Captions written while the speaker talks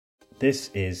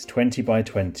This is 20 by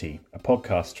 20, a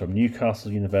podcast from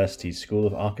Newcastle University's School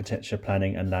of Architecture,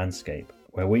 Planning and Landscape,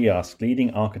 where we ask leading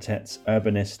architects,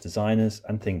 urbanists, designers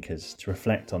and thinkers to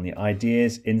reflect on the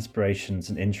ideas,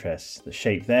 inspirations and interests that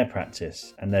shape their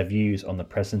practice and their views on the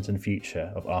present and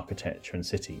future of architecture and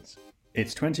cities.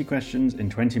 It's 20 questions in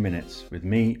 20 minutes with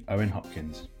me, Owen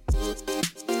Hopkins.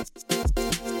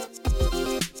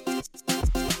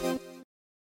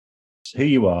 Who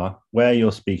you are, where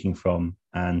you're speaking from,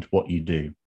 and what you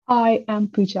do. I am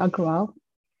Pooja Agrawal.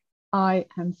 I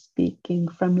am speaking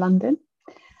from London.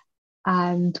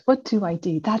 And what do I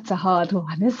do? That's a hard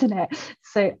one, isn't it?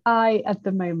 So I, at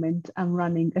the moment, am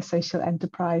running a social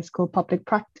enterprise called Public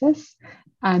Practice,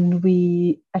 and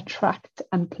we attract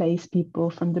and place people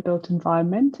from the built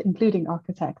environment, including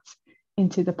architects,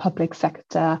 into the public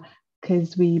sector,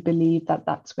 because we believe that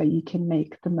that's where you can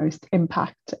make the most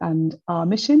impact. And our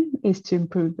mission is to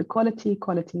improve the quality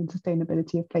and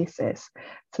sustainability of places.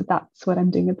 So that's what I'm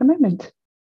doing at the moment. How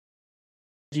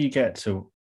do you get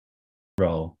to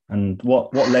role, and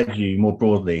what led you more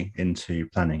broadly into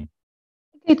planning?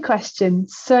 Good question.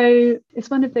 So it's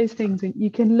one of those things when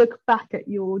you can look back at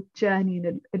your journey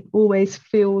and it always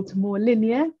feels more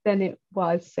linear than it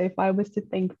was. So if I was to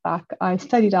think back, I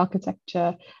studied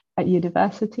architecture at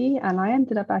university, and I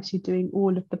ended up actually doing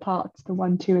all of the parts, the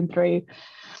 1, 2 and 3.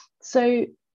 So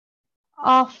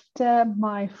after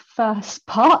my first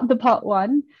part, the part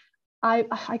 1,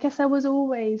 I guess I was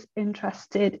always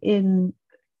interested in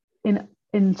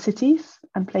cities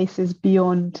and places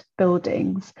beyond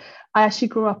buildings. I actually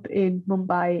grew up in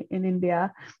Mumbai in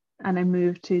India, and I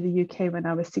moved to the UK when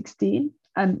I was 16.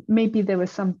 And maybe there was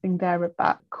something there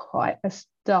about quite a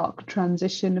stark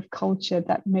transition of culture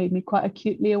that made me quite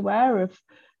acutely aware of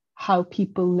how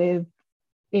people live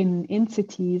in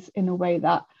cities in a way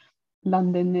that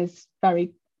London is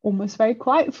almost very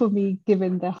quiet for me,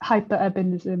 given the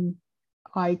hyper-urbanism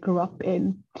I grew up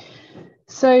in.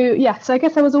 So I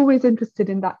guess I was always interested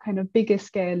in that kind of bigger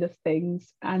scale of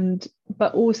things,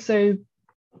 but also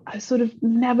I was sort of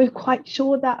never quite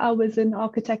sure that I was an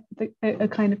architect with a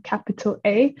kind of capital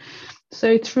A.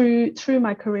 So through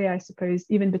my career, I suppose,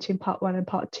 even between part 1 and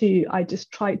part 2, I just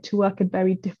tried to work in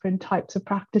very different types of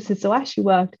practices. So I actually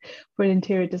worked for an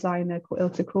interior designer called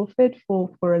Ilse Crawford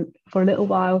for a little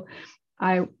while.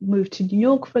 I moved to New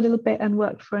York for a little bit and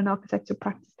worked for an architecture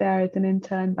practice there as an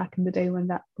intern back in the day when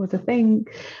that was a thing.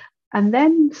 And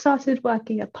then started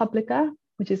working at Publica,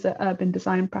 which is an urban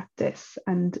design practice,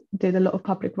 and did a lot of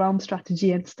public realm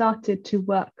strategy and started to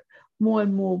work more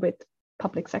and more with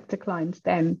public sector clients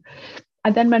then. I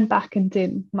then went back and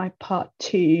did my part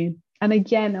 2. And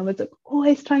again, I was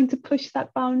always trying to push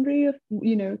that boundary of,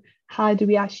 how do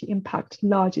we actually impact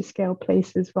larger scale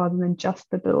places rather than just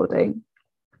the building?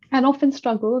 And often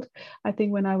struggled. I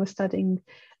think when I was studying,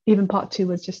 even part 2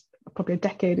 was just probably a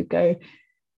decade ago,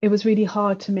 it was really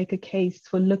hard to make a case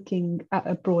for looking at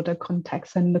a broader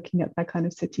context and looking at that kind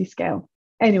of city scale.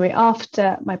 Anyway,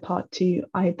 after my part 2,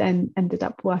 I then ended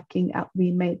up working at We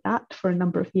Made That for a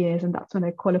number of years, and that's when I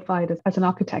qualified as an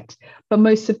architect. But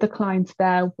most of the clients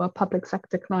there were public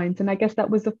sector clients, and I guess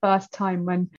that was the first time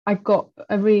when I got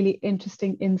a really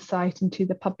interesting insight into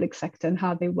the public sector and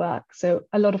how they work. So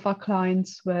a lot of our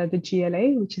clients were the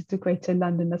GLA, which is the Greater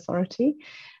London Authority,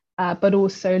 but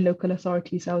also local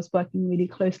authorities. I was working really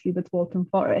closely with Waltham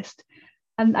Forest.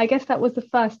 And I guess that was the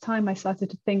first time I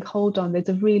started to think, hold on, there's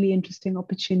a really interesting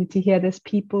opportunity here. There's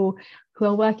people who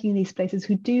are working in these places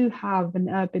who do have an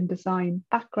urban design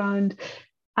background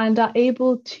and are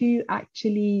able to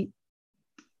actually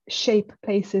shape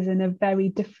places in a very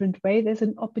different way. There's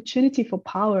an opportunity for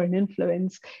power and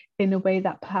influence in a way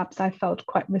that perhaps I felt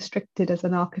quite restricted as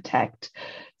an architect.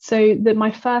 So my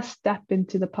first step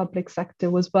into the public sector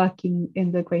was working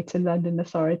in the Greater London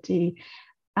Authority.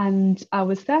 And I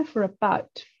was there for about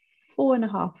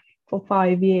 4.5 or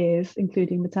 5 years,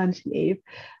 including maternity leave.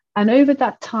 And over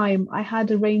that time, I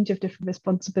had a range of different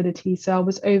responsibilities. So I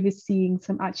was overseeing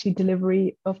some actually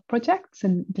delivery of projects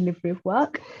and delivery of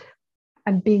work.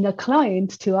 And being a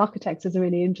client to architects is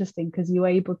really interesting because you're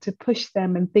able to push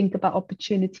them and think about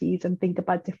opportunities and think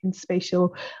about different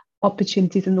spatial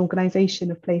opportunities and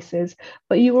organization of places.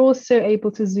 But you were also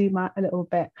able to zoom out a little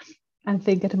bit and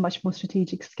think at a much more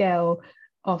strategic scale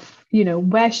of,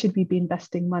 where should we be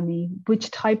investing money? Which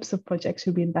types of projects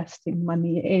should we be investing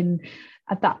money in?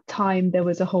 At that time, there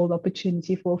was a whole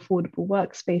opportunity for affordable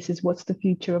workspaces. What's the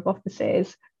future of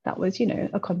offices? that was,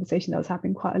 a conversation that was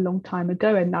happening quite a long time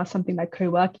ago. And now something like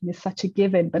co-working is such a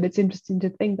given. But it's interesting to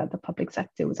think that the public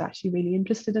sector was actually really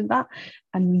interested in that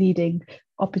and leading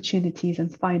opportunities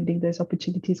and finding those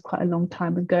opportunities quite a long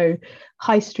time ago.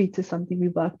 High streets is something we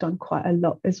worked on quite a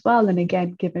lot as well. And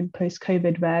again, given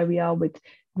post-COVID, where we are with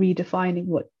redefining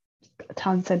what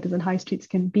town centres and high streets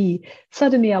can be,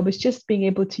 suddenly I was just being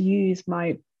able to use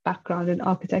my background in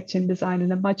architecture and design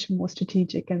in a much more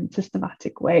strategic and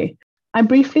systematic way. I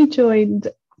briefly joined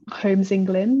Homes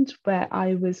England, where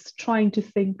I was trying to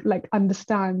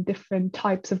understand different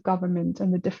types of government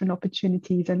and the different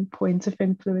opportunities and points of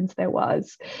influence there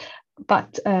was.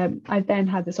 But I then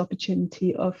had this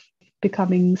opportunity of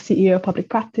becoming CEO of Public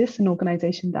Practice, an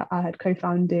organisation that I had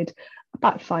co-founded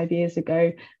about 5 years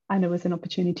ago, and it was an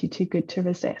opportunity too good to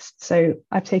resist. So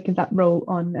I've taken that role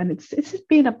on, and it's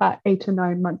been about 8 or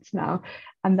 9 months now,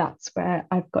 and that's where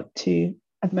I've got to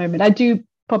at the moment. I do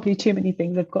probably too many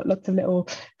things. I've got lots of little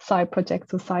side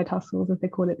projects or side hustles, as they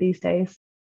call it these days.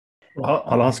 Well,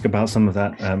 I'll ask about some of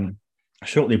that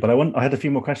shortly, but I had a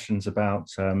few more questions about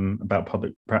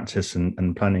public practice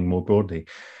and planning more broadly.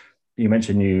 You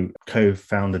mentioned you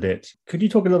co-founded it. Could you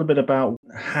talk a little bit about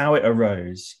how it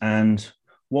arose and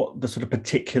what the sort of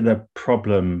particular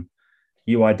problem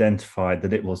you identified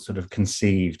that it was sort of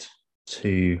conceived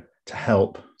to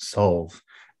help solve?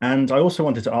 And I also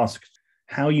wanted to ask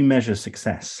how you measure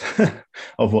success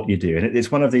of what you do. And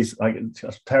it's one of these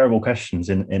terrible questions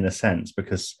in a sense,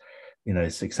 because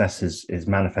success is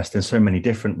manifest in so many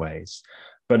different ways.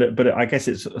 But I guess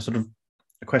it's a sort of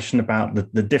a question about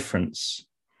the difference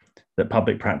that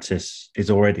public practice is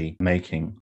already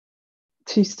making.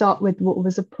 To start with, what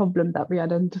was a problem that we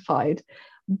identified?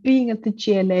 Being at the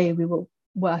GLA, we were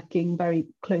working very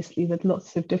closely with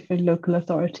lots of different local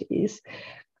authorities,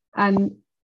 and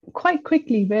quite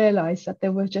quickly realized that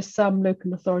there were just some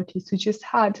local authorities who just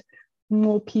had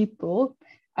more people,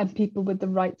 and people with the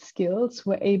right skills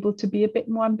were able to be a bit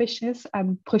more ambitious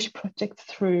and push projects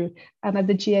through. And at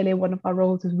the GLA, one of our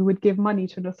roles is we would give money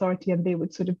to an authority and they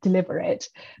would sort of deliver it.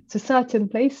 So certain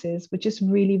places were just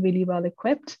really, really well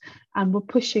equipped and were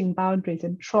pushing boundaries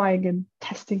and trying and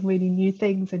testing really new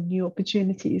things and new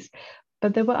opportunities.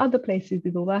 But there were other places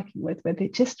we were working with where they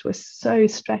just were so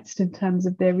stretched in terms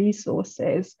of their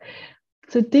resources.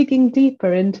 So digging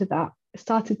deeper into that, I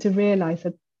started to realize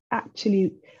that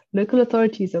actually local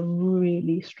authorities are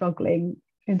really struggling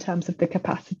in terms of the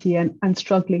capacity and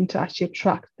struggling to actually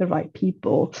attract the right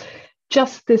people.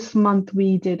 Just this month,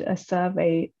 we did a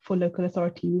survey for local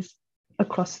authorities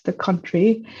across the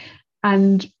country,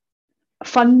 and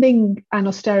funding and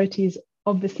austerity is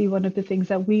obviously one of the things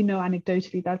that we know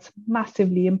anecdotally that's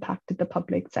massively impacted the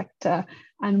public sector.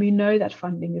 And we know that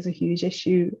funding is a huge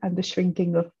issue, and the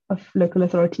shrinking of local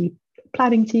authority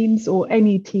planning teams or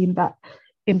any team that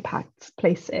impacts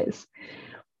places.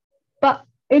 But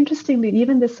interestingly,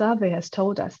 even the survey has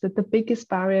told us that the biggest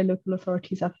barrier local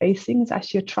authorities are facing is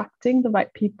actually attracting the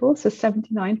right people. So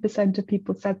 79% of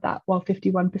people said that, while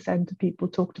 51% of people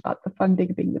talked about the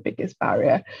funding being the biggest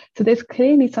barrier. So there's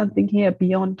clearly something here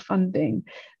beyond funding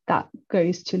that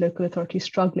goes to local authorities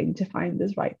struggling to find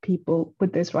those right people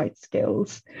with those right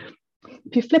skills.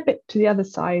 If you flip it to the other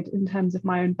side, in terms of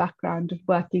my own background of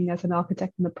working as an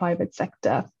architect in the private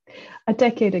sector, a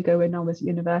decade ago when I was at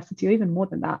university, or even more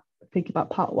than that, think about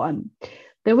part one,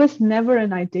 there was never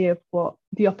an idea of what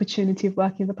the opportunity of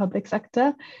working in the public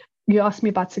sector. You asked me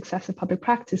about success in public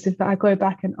practice. If I go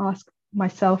back and ask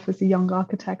myself as a young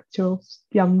architect or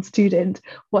young student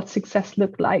what success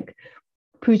looked like,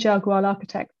 Pooja Agrawal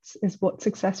Architects is what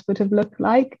success would have looked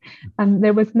like. And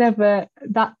there was never,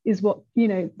 that is what,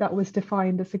 that was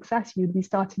defined as success. You'd be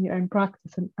starting your own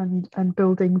practice and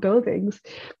building buildings.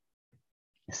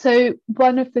 So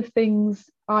one of the things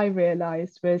I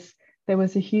realized was there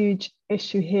was a huge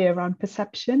issue here around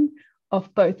perception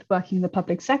of both working in the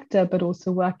public sector, but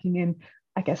also working in,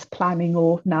 I guess, planning,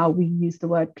 or now we use the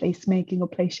word placemaking or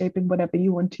place shaping, whatever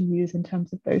you want to use in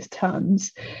terms of those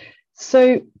terms.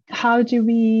 So how do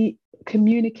we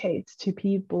communicate to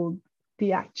people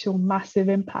the actual massive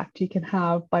impact you can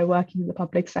have by working in the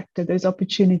public sector, those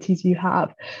opportunities you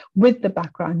have with the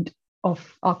background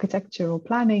of architecture or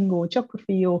planning or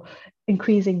geography, or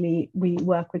increasingly we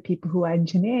work with people who are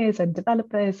engineers and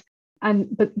developers,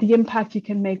 but the impact you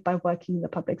can make by working in the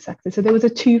public sector. So there was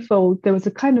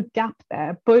a kind of gap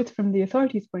there, both from the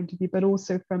authorities' point of view, but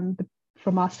also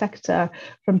from our sector,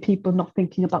 from people not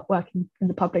thinking about working in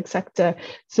the public sector.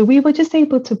 So we were just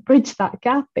able to bridge that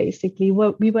gap, basically.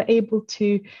 We were able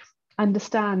to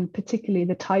understand particularly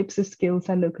the types of skills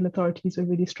that local authorities were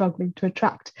really struggling to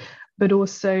attract, but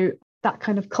also that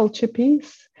kind of culture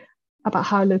piece. about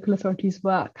how local authorities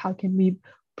work. How can we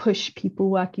push people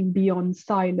working beyond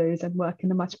silos and work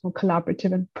in a much more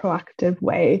collaborative and proactive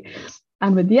way?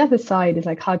 And with the other side is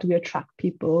like, how do we attract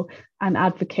people and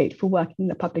advocate for working in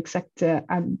the public sector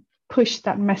and push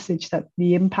that message that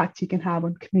the impact you can have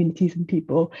on communities and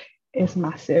people is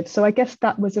massive. So I guess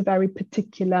that was a very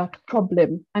particular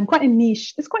problem and quite a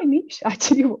niche. It's quite niche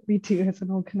actually what we do as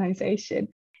an organization.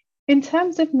 In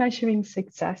terms of measuring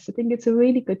success, I think it's a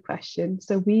really good question.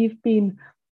 So we've been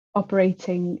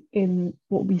operating in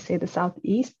what we say the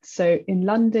Southeast. So in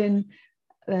London,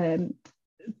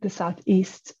 the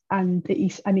Southeast and the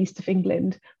East of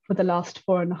England for the last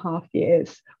 4.5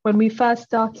 years. When we first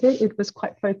started, it was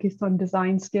quite focused on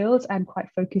design skills and quite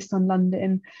focused on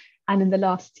London. And in the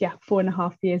last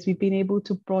 4.5 years, we've been able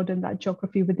to broaden that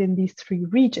geography within these 3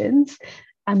 regions.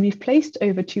 And we've placed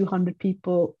over 200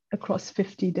 people across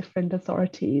 50 different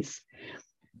authorities.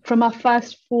 From our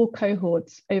first 4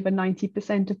 cohorts, over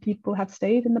 90% of people have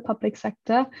stayed in the public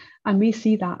sector. And we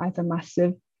see that as a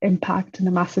massive impact and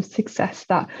a massive success,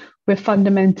 that we're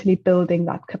fundamentally building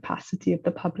that capacity of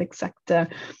the public sector.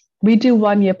 We do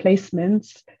 1-year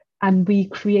placements and we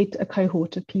create a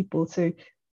cohort of people. So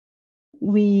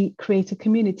we create a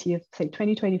community of, say,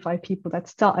 20-25 people that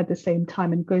start at the same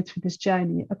time and go through this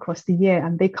journey across the year.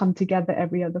 And they come together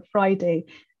every other Friday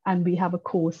and we have a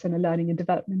course and a learning and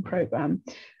development program.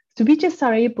 So we just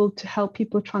are able to help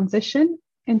people transition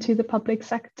into the public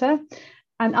sector.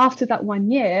 And after that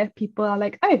 1 year, people are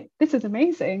like, oh, this is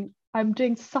amazing. I'm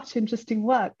doing such interesting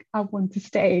work. I want to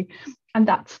stay. And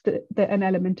that's an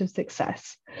element of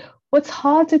success. What's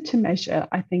harder to measure,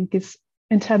 I think, is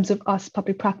in terms of us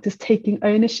public practice taking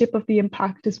ownership of the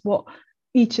impact, is what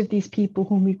each of these people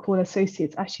whom we call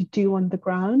associates actually do on the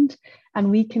ground.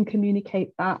 And we can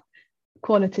communicate that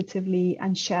qualitatively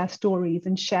and share stories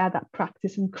and share that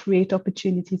practice and create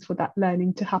opportunities for that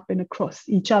learning to happen across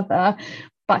each other.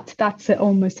 But that's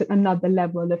almost another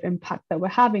level of impact that we're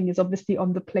having, is obviously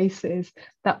on the places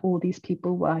that all these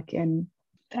people work in.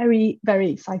 Very,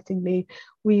 very excitingly,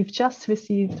 we've just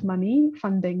received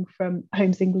funding from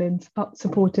Homes England,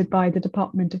 supported by the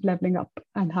Department of Levelling Up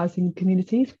and Housing and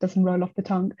Communities. It doesn't roll off the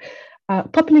tongue.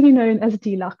 Popularly known as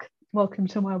DLUC. Welcome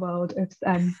to my world. It's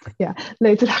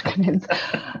loads of acronyms.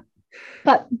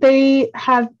 But they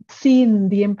have seen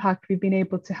the impact we've been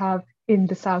able to have in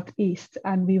the Southeast,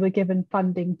 and we were given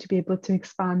funding to be able to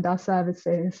expand our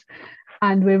services.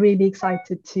 And we're really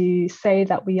excited to say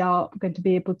that we are going to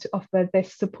be able to offer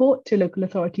this support to local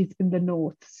authorities in the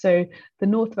North. So the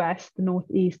Northwest, the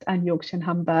Northeast and Yorkshire and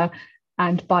Humber.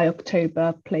 And by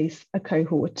October, place a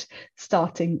cohort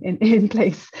starting in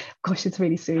place. Gosh, it's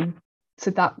really soon. So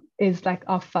that is like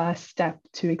our first step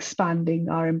to expanding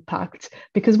our impact,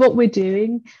 because what we're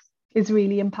doing is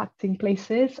really impacting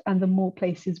places, and the more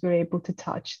places we're able to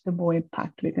touch, the more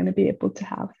impact we're going to be able to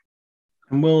have.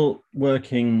 And will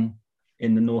working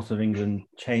in the north of England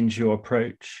change your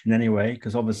approach in any way?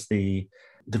 Because obviously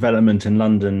development in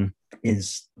London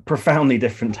is profoundly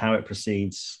different to how it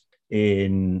proceeds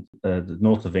in the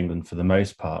north of England for the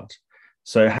most part.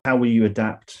 So how will you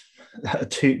adapt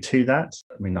to that?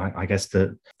 I mean, I guess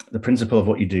the principle of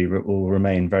what you do will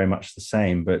remain very much the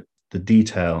same, but the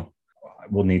detail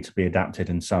will need to be adapted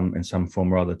in some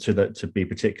form or other to be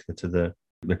particular to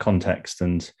the context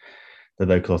and the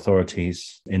local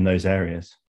authorities in those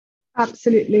areas.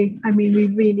 Absolutely. I mean, we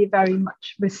really very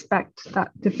much respect that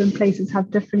different places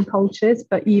have different cultures,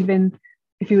 but even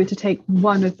if you were to take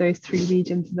one of those 3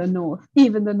 regions in the north,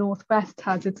 even the Northwest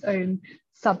has its own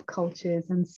subcultures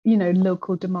and,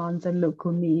 local demands and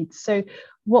local needs. So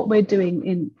what we're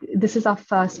doing this is our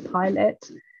first pilot,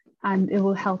 and it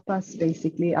will help us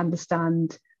basically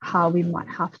understand how we might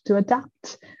have to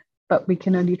adapt, but we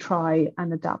can only try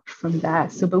and adapt from there.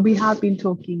 But we have been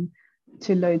talking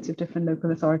to loads of different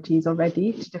local authorities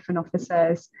already, to different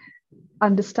officers,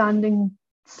 understanding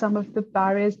some of the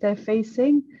barriers they're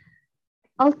facing.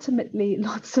 Ultimately,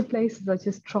 lots of places are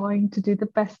just trying to do the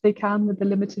best they can with the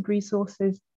limited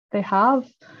resources they have.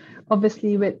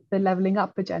 Obviously, with the levelling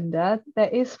up agenda, there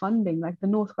is funding. Like the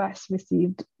Northwest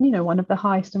received, one of the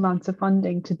highest amounts of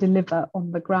funding to deliver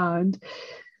on the ground.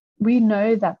 We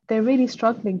know that they're really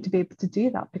struggling to be able to do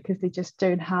that because they just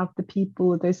don't have the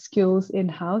people, those skills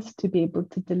in-house to be able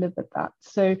to deliver that.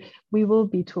 So we will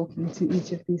be talking to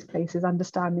each of these places,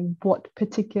 understanding what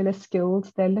particular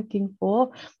skills they're looking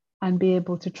for, and be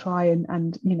able to try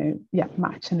and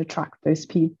match and attract those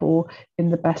people in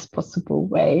the best possible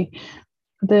way.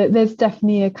 there's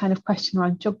definitely a kind of question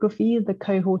around geography, the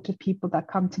cohort of people that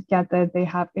come together. They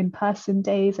have in-person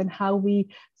days, and how we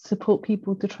support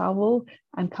people to travel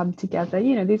and come together.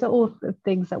 These are all the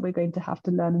things that we're going to have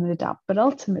to learn and adapt. But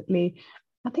ultimately,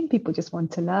 I think people just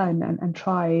want to learn and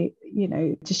try,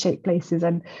 to shape places.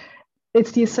 And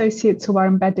it's the associates who are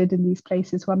embedded in these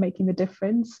places who are making the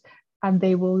difference, and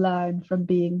they will learn from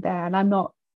being there. And I'm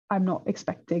not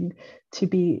expecting to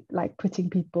be like putting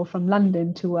people from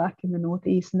London to work in the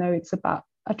Northeast. No, it's about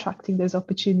attracting those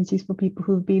opportunities for people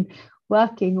who've been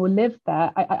working or lived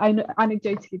there. I know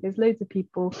anecdotally, there's loads of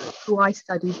people who I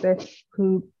studied with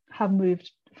who have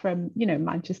moved from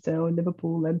Manchester or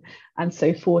Liverpool and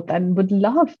so forth, and would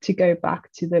love to go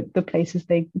back to the places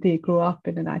they grew up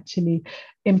in and actually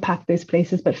impact those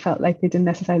places, but felt like they didn't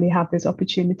necessarily have those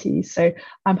opportunities. So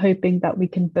I'm hoping that we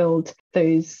can build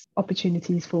those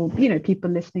opportunities for people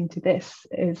listening to this.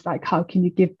 Is like, how can you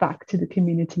give back to the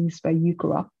communities where you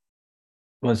grew up?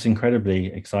 Well, it's incredibly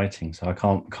exciting. So I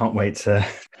can't wait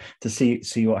to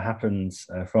see what happens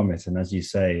from it. And as you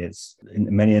say, it's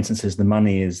in many instances the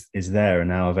money is there and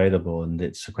now available, and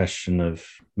it's a question of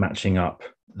matching up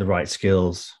the right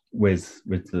skills with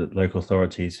the local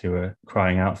authorities who are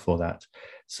crying out for that.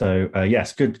 So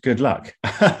yes, good luck.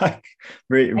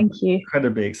 Really, thank you.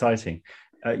 Incredibly exciting.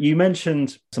 You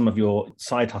mentioned some of your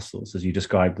side hustles, as you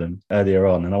described them earlier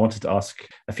on, and I wanted to ask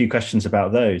a few questions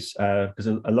about those, because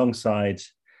alongside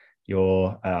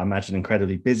your, I imagine,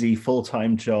 incredibly busy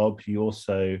full-time job, you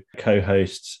also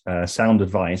co-host Sound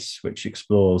Advice, which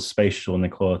explores spatial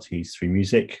inequalities through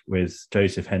music with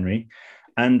Joseph Henry.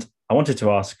 And I wanted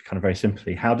to ask, kind of very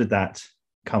simply, how did that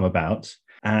come about,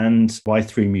 and why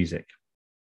through music?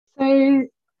 So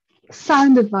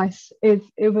Sound Advice it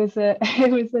was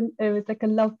like a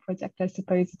love project, I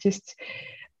suppose, just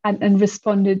and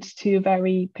responded to a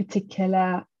very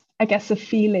particular, I guess, a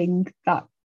feeling that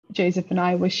Joseph and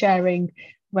I were sharing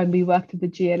when we worked at the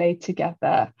GLA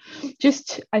together.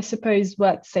 Just, I suppose,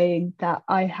 worth saying that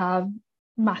I have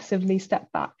massively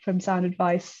stepped back from Sound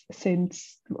Advice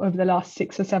since over the last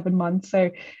 6 or 7 months.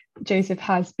 So Joseph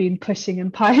has been pushing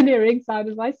and pioneering Sound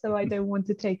Advice, so I don't want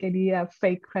to take any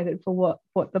fake credit for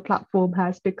what the platform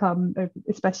has become,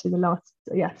 especially the last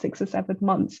 6 or 7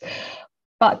 months.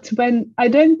 But when I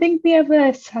don't think we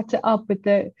ever set it up with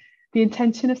the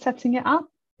intention of setting it up.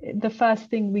 The first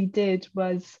thing we did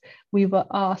was we were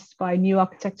asked by New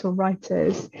Architectural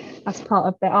Writers as part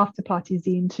of their After Party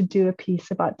zine to do a piece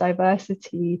about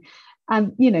diversity.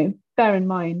 And, bear in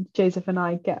mind, Joseph and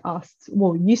I get asked,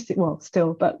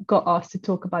 got asked to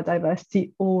talk about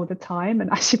diversity all the time,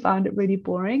 and actually found it really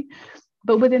boring.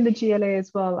 But within the GLA as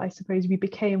well, I suppose we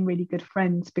became really good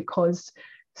friends because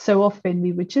so often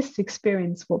we would just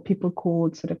experience what people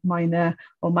called sort of minor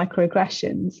or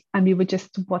microaggressions, and we would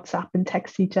just WhatsApp and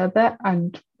text each other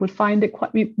and would find it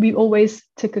quite, we always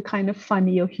took a kind of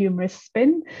funny or humorous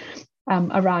spin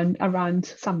around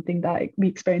something that we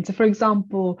experienced. So for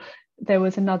example, there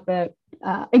was another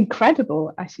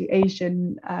incredible, actually,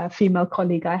 Asian female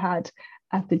colleague I had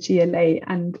at the GLA,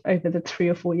 and over the 3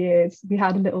 or 4 years, we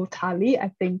had a little tally.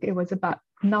 I think it was about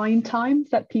 9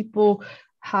 times that people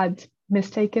had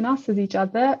mistaken us as each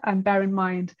other. And bear in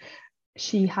mind,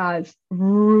 she has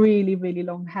really, really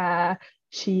long hair.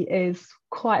 She is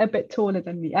quite a bit taller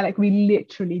than me. Like, we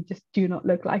literally just do not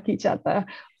look like each other.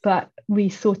 But we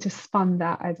sort of spun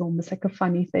that as almost like a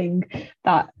funny thing,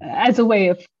 that as a way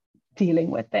of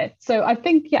dealing with it. So I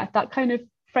think, that kind of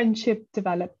friendship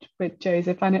developed with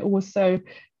Joseph, and it also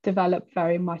developed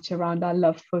very much around our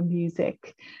love for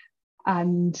music,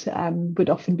 and would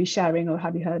often be sharing, or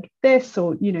have you heard this,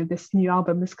 or this new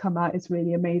album has come out, it's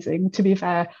really amazing. To be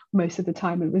fair, most of the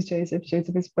time it was Joseph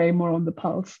is way more on the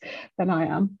pulse than I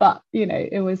am, but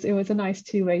it was a nice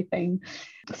two-way thing.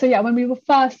 So when we were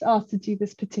first asked to do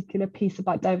this particular piece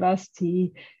about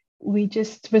diversity, we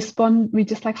just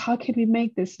like, how can we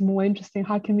make this more interesting?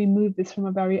 How can we move this from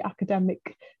a very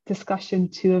academic discussion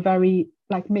to a very,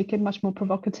 like, make it much more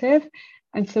provocative?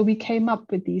 And so we came up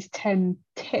with these 10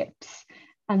 tips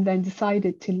and then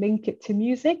decided to link it to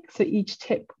music. So each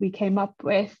tip we came up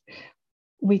with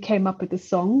a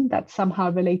song that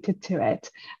somehow related to it.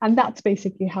 And that's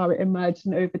basically how it emerged.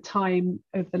 And over time,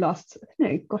 over the last,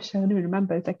 I don't even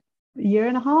remember, it's like a year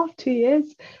and a half, 2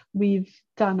 years, we've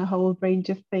done a whole range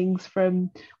of things,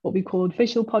 from what we called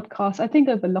visual podcasts. I think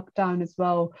over lockdown as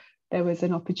well, there was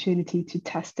an opportunity to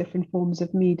test different forms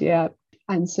of media.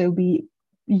 And so we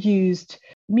used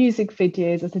music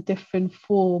videos as a different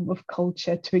form of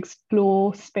culture to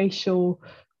explore spatial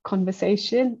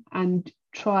conversation and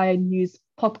try and use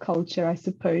pop culture, I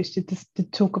suppose, to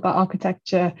talk about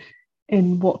architecture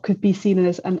in what could be seen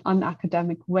as an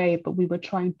unacademic way, but we were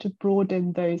trying to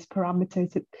broaden those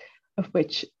parameters of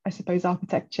which I suppose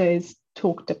architecture is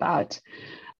talked about.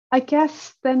 I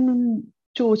guess then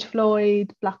George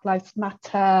Floyd, Black Lives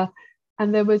Matter,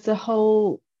 and there was a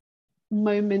whole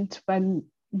moment when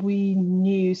we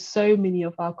knew so many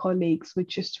of our colleagues were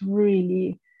just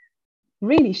really,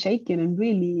 really shaken and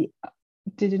really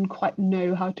didn't quite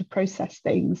know how to process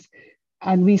things.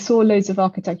 And we saw loads of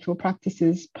architectural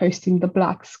practices posting the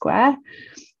black square.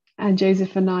 And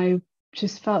Joseph and I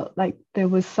just felt like there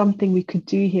was something we could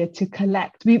do here to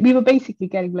collect. We were basically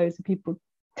getting loads of people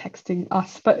texting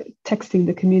us, but texting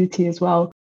the community as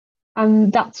well.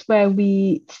 And that's where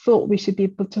we thought we should be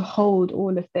able to hold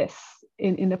all of this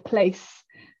in a place.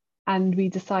 And we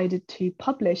decided to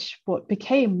publish what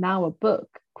became now a book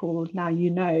called Now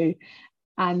You Know.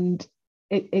 And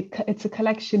it's a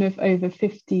collection of over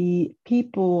 50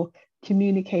 people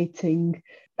communicating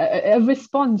a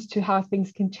response to how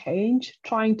things can change,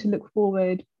 trying to look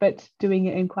forward, but doing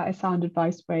it in quite a sound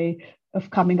advice way of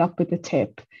coming up with a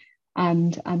tip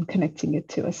and connecting it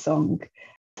to a song.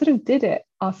 Sort of did it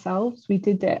ourselves. We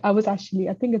did it. I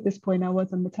think at this point I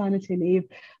was on maternity leave,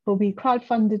 but we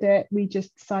crowdfunded it. We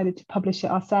just decided to publish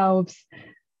it ourselves.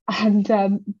 And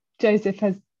Joseph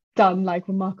has done like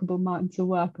remarkable amounts of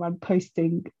work around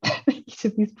posting each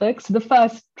of these books. So the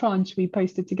first tranche we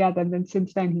posted together, and then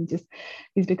since then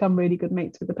he's become really good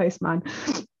mates with the postman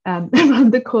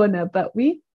around the corner. But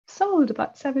we sold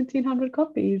about 1,700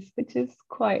 copies, which is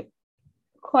quite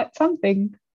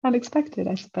something unexpected,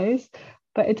 I suppose.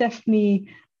 But it definitely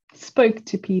spoke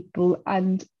to people.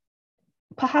 And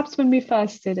perhaps when we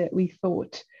first did it, we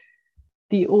thought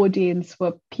the audience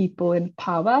were people in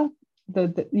power,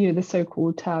 the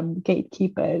so-called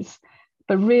gatekeepers.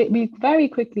 But we very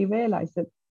quickly realized that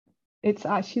it's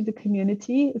actually the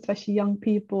community, especially young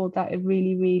people, that it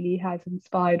really, really has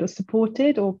inspired or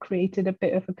supported or created a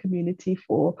bit of a community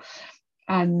for.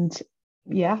 And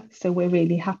yeah, so we're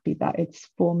really happy that it's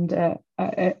formed a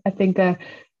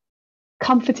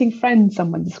comforting friend.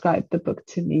 Someone described the book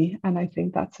to me, and I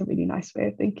think that's a really nice way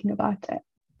of thinking about it.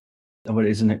 Well,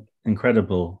 it's an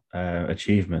incredible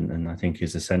achievement, and I think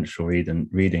is essential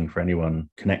reading for anyone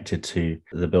connected to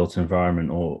the built environment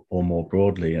or more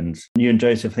broadly. And you and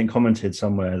Joseph, I think, commented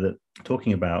somewhere that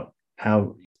talking about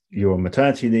how you're on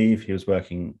maternity leave, he was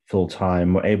working full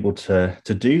time, were able to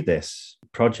do this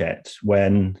project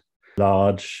when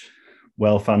large,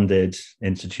 well-funded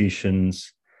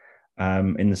institutions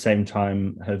in the same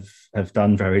time have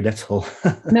done very little.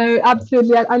 No,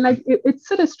 absolutely. I like it's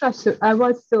sort of stressed. I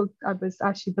was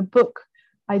actually the book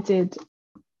I did,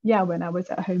 when I was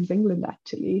at Homes England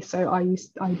actually. So I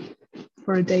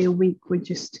for a day a week or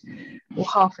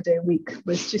half a day a week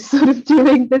was just sort of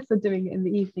doing this or doing it in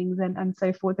the evenings and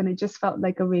so forth. And it just felt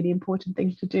like a really important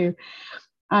thing to do.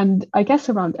 And I guess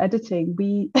around editing,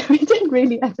 we didn't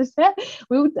really edit it.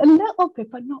 We would a little bit,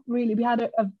 but not really. We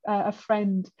had a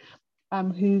friend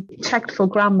who checked for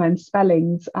grammar and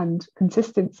spellings and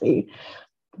consistency,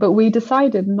 but we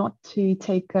decided not to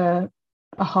take a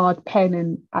hard pen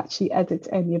and actually edit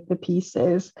any of the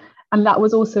pieces. And that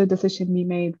was also a decision we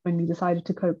made when we decided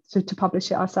to publish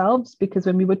it ourselves, because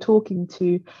when we were talking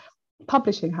to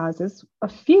publishing houses, a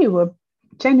few were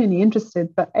genuinely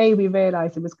interested, but we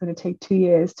realized it was going to take 2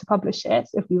 years to publish it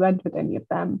if we went with any of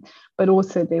them, but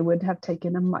also they would have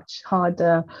taken a much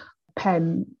harder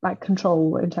pen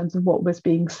control in terms of what was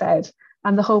being said.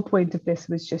 And the whole point of this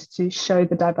was just to show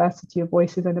the diversity of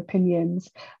voices and opinions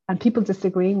and people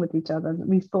disagreeing with each other. And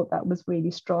we thought that was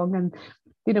really strong. And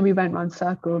we went around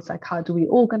circles, like, how do we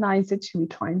organize it? Should we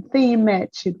try and theme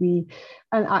it?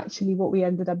 And actually what we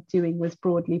ended up doing was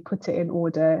broadly put it in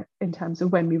order in terms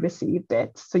of when we received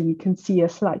it. So you can see a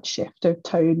slight shift of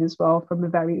tone as well, from a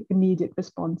very immediate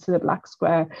response to the black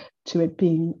square to it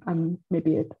being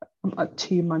maybe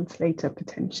 2 months later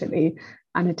potentially,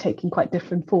 and it taking quite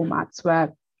different formats,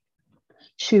 where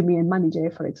Shumi and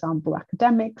Manijay, for example,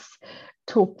 academics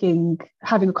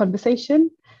having a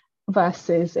conversation,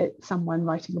 versus someone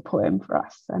writing a poem for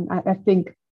us. And I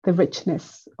think the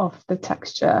richness of the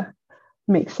texture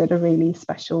makes it a really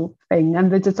special thing.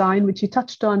 And the design, which you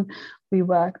touched on, we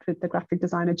worked with the graphic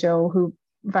designer Joel, who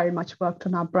very much worked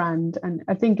on our brand. And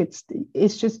I think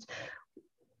it's just,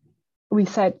 we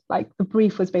said, like, the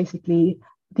brief was basically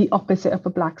the opposite of a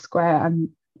black square, and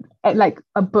like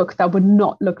a book that would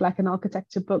not look like an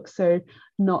architecture book. So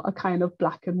not a kind of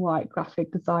black and white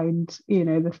graphic designed,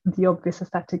 the obvious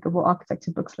aesthetic of what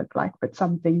architecture books look like, but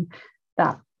something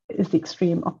that is the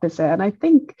extreme opposite. And I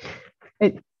think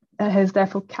has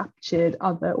therefore captured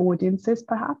other audiences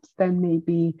perhaps than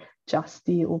maybe just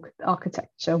the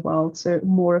architecture world. So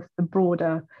more of the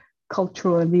broader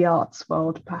cultural and the arts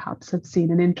world perhaps have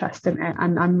seen an interest in it.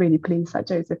 And I'm really pleased that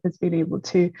Joseph has been able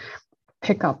to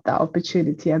pick up that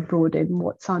opportunity and broaden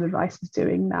what Sound Advice is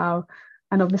doing now.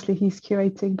 And obviously he's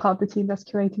curating, part of the team that's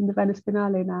curating the Venice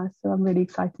Biennale now. So I'm really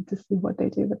excited to see what they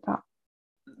do with that.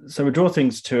 So we draw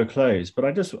things to a close, but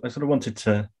I sort of wanted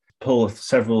to pull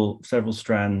several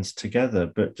strands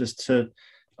together, but just to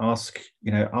ask,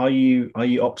 are you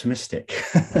optimistic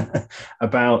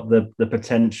about the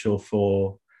potential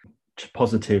for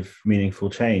positive, meaningful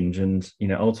change? And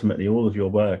ultimately, all of your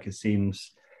work, it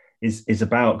seems, is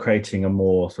about creating a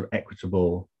more sort of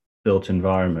equitable built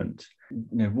environment.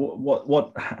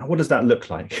 What does that look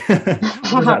like?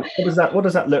 what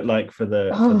does that look like for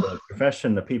the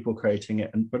profession, the people creating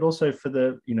it, but also for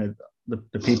the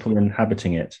people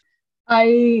inhabiting it?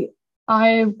 I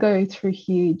am going through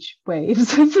huge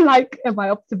waves of like, am I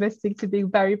optimistic to being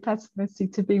very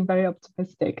pessimistic to being very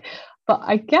optimistic? But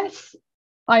I guess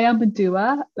I am a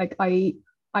doer. Like I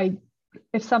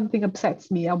if something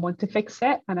upsets me, I want to fix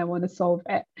it and I want to solve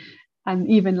it. And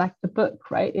even like the book,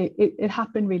 right? It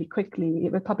happened really quickly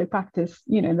with public practice.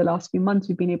 In the last few months,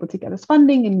 we've been able to get us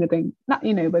funding, and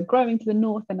we're growing to the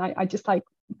north. And I just like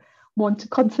want to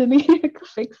constantly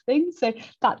fix things. So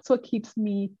that's what keeps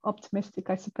me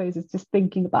optimistic, I suppose, is just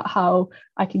thinking about how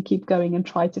I can keep going and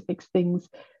try to fix things.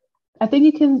 I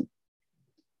think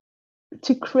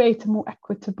to create a more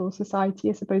equitable society,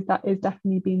 I suppose that is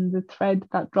definitely been the thread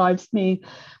that drives me.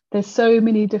 There's so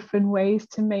many different ways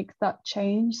to make that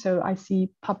change. So I see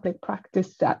public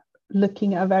practice that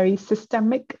looking at a very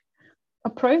systemic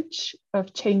approach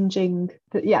of changing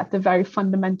the very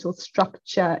fundamental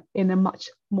structure in a much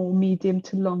more medium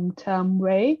to long term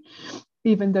way,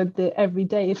 even though every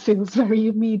day it feels very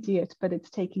immediate, but it's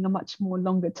taking a much more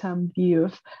longer term view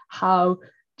of how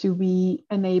do we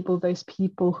enable those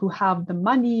people who have the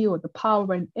money or the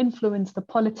power and influence, the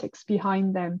politics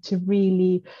behind them, to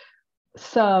really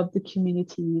serve the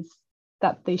communities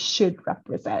that they should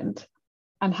represent,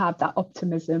 and have that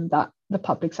optimism that the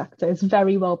public sector is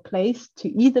very well placed to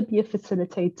either be a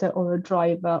facilitator or a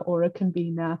driver or a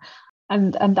convener.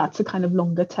 And that's a kind of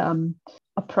longer term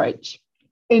approach.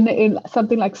 In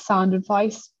something like Sound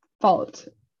Advice felt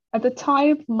at the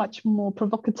time much more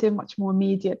provocative, much more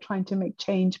immediate, trying to make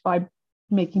change by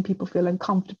making people feel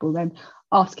uncomfortable and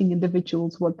asking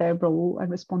individuals what their role and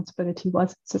responsibility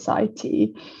was in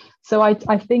society. So I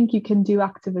think you can do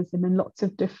activism in lots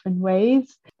of different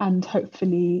ways, and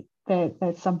hopefully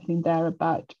there's something there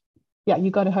about, you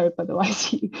got to hope,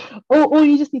 otherwise or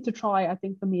you just need to try. I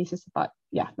think for me it's just about,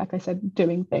 like I said,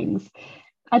 doing things.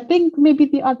 I think maybe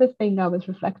the other thing I was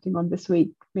reflecting on this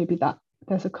week, maybe that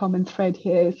there's a common thread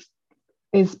here,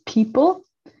 is people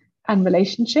and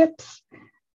relationships.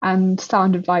 And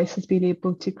Sound Advice has been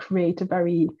able to create a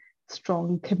very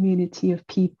strong community of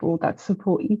people that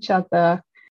support each other.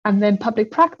 And then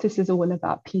public practice is all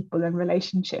about people and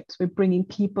relationships. We're bringing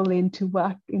people in to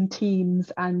work in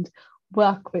teams and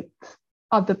work with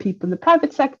other people in the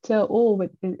private sector or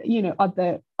with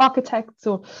other architects,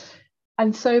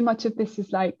 and so much of this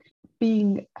is like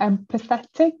being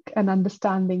empathetic and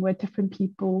understanding where different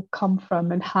people come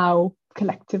from and how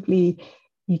collectively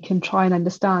you can try and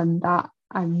understand that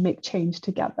and make change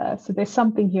together. So there's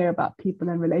something here about people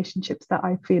and relationships that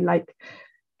I feel like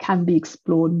can be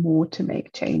explored more to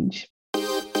make change.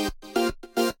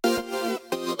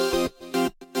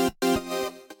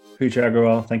 Pooja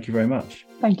Agarwal, thank you very much.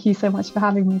 Thank you so much for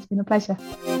having me. It's been a pleasure.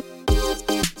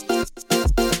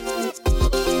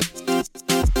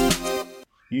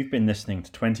 You've been listening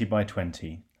to 20 by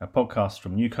 20, a podcast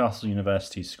from Newcastle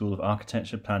University's School of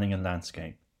Architecture, Planning and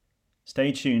Landscape.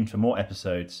 Stay tuned for more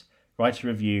episodes, write a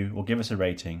review or give us a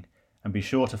rating, and be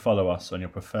sure to follow us on your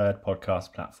preferred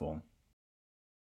podcast platform.